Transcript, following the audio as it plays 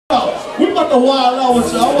We about to wild out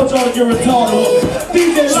with y'all. I want y'all to get retarded.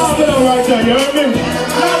 DJ, lock it up right there, you heard me?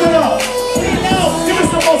 Lock it up. Give me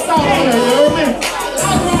some more sound on there, you heard me?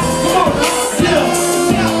 Come on now. Yeah.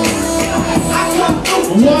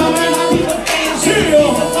 One,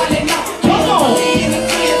 chill. Come on.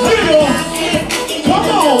 Chill. Come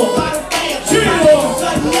on. Chill.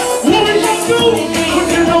 What we gonna do? We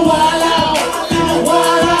gonna wild out.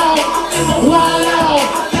 Wild out. Wild out.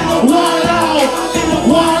 Wild out.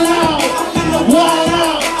 Wild out. Wild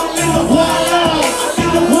out. Wild out.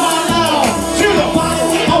 Wild out. Chill. I'm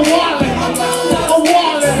wildin'. I'm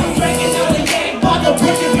wildin'. About to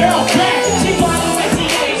bring it down back.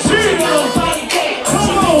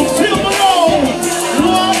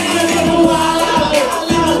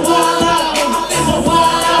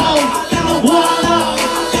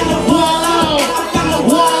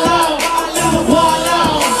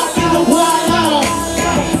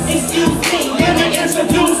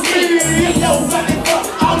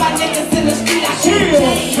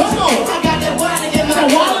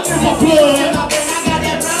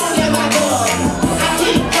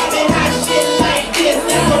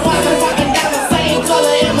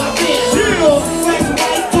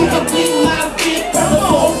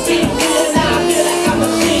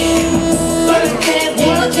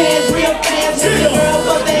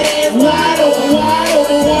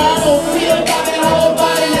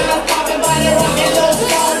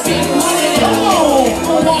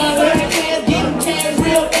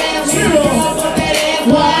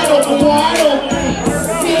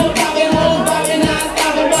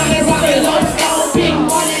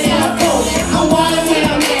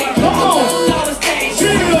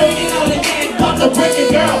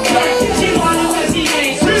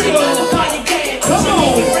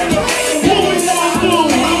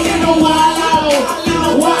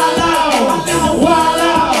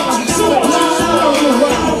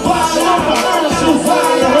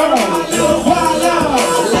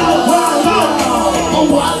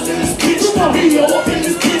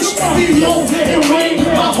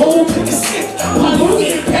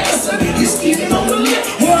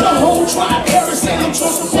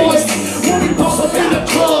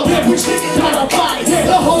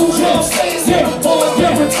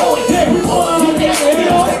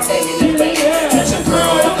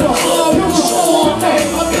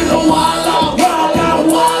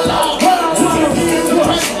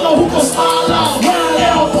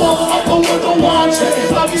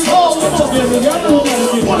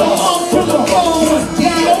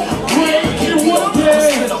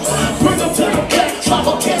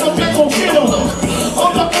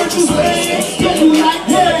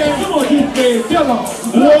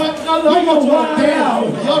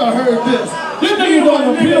 Y'all done heard this. This nigga's on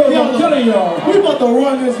the pills, I'm telling y'all. We about to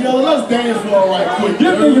run this, yo. Let's dance for it right quick.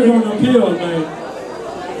 This nigga's on the pills, man.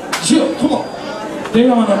 Chill, come on. They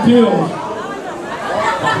on the pills.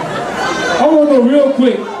 I want to go real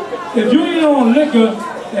quick. If you ain't on liquor,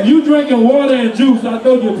 and you drinking water and juice, I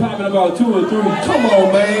know you're popping about 2 or 3. Come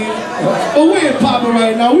on, man. But we ain't popping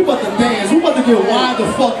right now. We about to dance. We about to get wide the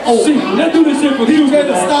fuck open. See, let's do this shit for DJ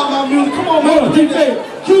to stop my music. Come on, man. DJ,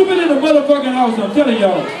 Cuban in the motherfucking house, I'm telling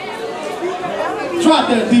y'all. Drop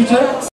that, DJ.